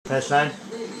Match 9?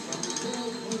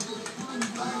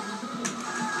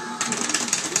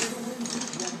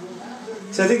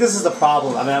 So I think this is the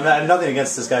problem. I mean, I have nothing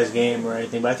against this guy's game or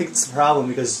anything, but I think it's a problem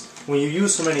because when you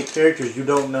use so many characters, you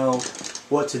don't know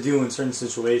what to do in certain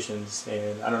situations,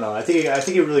 and I don't know. I think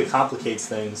it really complicates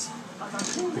things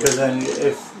because then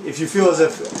if you feel as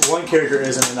if one character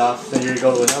isn't enough, then you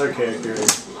go to another character,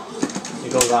 and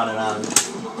it goes on and on.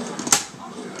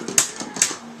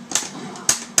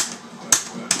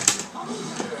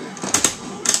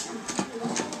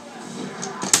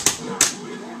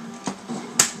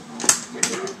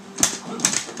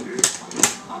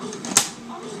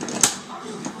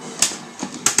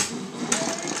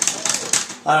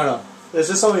 I don't know. It's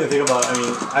just something to think about. I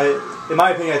mean, in my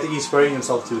opinion, I think he's spreading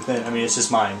himself too thin. I mean, it's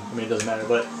just mine. I mean, it doesn't matter.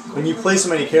 But when you play so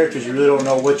many characters, you really don't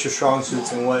know what's your strong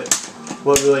suits and what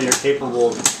really you're capable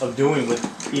of doing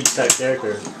with each set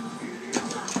character.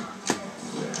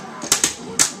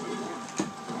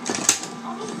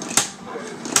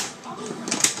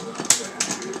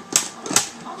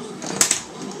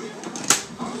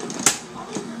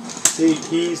 See,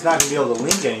 he's not going to be able to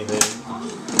link anything.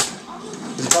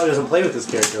 He probably doesn't play with this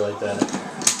character like that.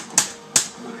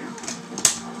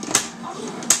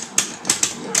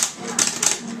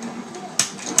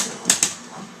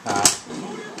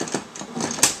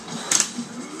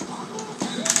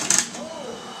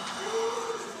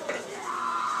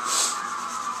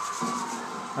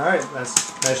 Alright,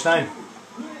 that's match 9.